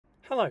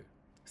Hello,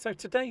 so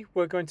today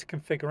we're going to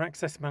configure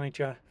Access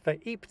Manager for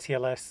EAP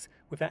TLS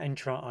with our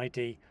Entra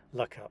ID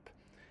Lookup.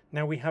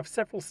 Now we have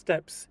several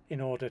steps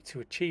in order to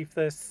achieve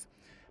this,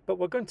 but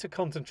we're going to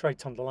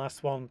concentrate on the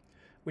last one,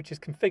 which is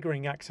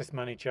configuring Access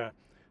Manager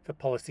for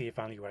policy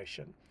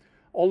evaluation.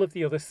 All of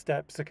the other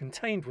steps are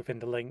contained within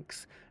the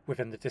links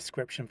within the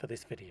description for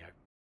this video.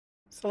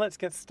 So let's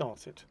get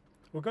started.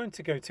 We're going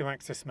to go to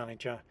Access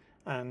Manager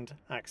and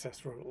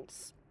Access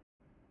Rules.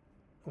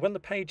 When the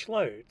page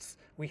loads,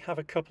 we have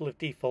a couple of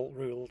default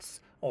rules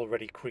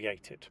already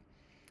created.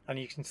 And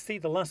you can see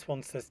the last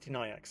one says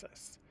deny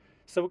access.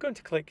 So we're going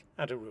to click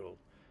add a rule.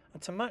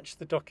 And to match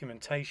the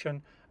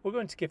documentation, we're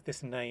going to give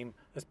this a name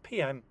as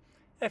PM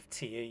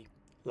FTE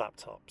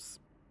laptops.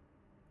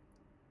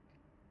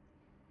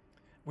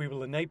 We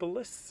will enable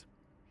this.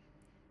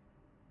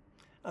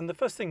 And the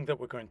first thing that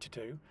we're going to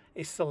do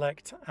is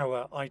select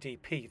our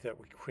IDP that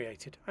we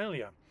created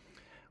earlier.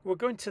 We're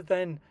going to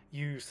then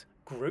use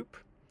group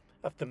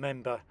of the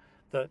member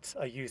that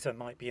a user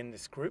might be in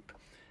this group,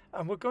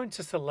 and we're going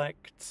to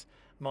select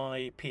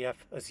my PF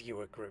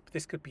Azure group.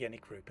 This could be any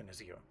group in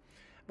Azure.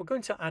 We're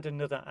going to add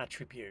another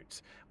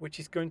attribute, which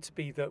is going to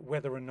be that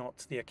whether or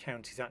not the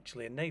account is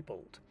actually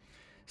enabled.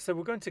 So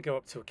we're going to go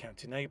up to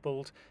account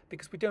enabled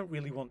because we don't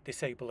really want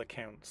disable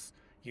accounts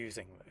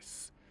using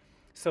this.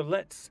 So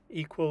let's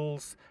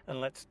equals and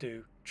let's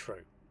do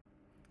true.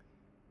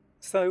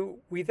 So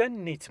we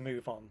then need to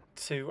move on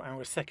to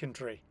our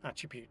secondary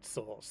attribute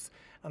source,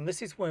 and this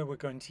is where we're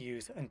going to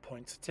use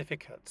endpoint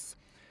certificates.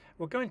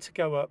 We're going to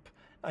go up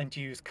and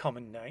use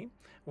common name.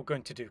 We're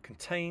going to do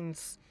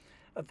contains,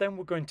 and then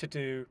we're going to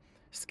do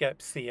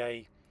skep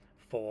CA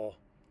for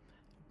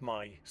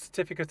my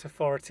certificate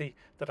authority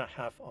that I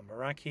have on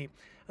Meraki,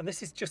 and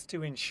this is just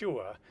to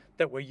ensure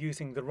that we're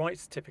using the right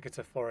certificate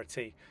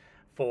authority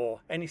for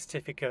any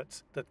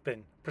certificate that's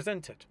been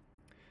presented.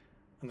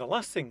 And the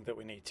last thing that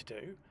we need to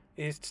do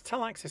is to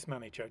tell Access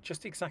Manager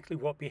just exactly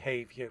what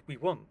behavior we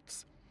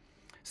want.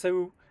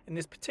 So in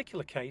this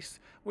particular case,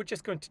 we're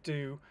just going to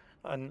do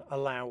an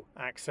allow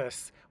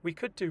access. We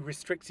could do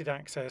restricted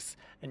access,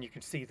 and you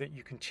can see that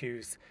you can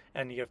choose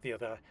any of the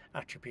other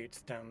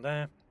attributes down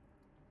there.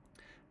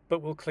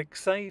 But we'll click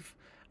save,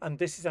 and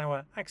this is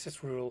our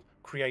access rule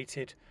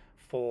created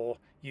for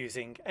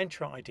using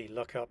Entra ID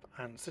Lookup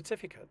and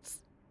certificates.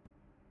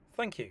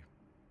 Thank you.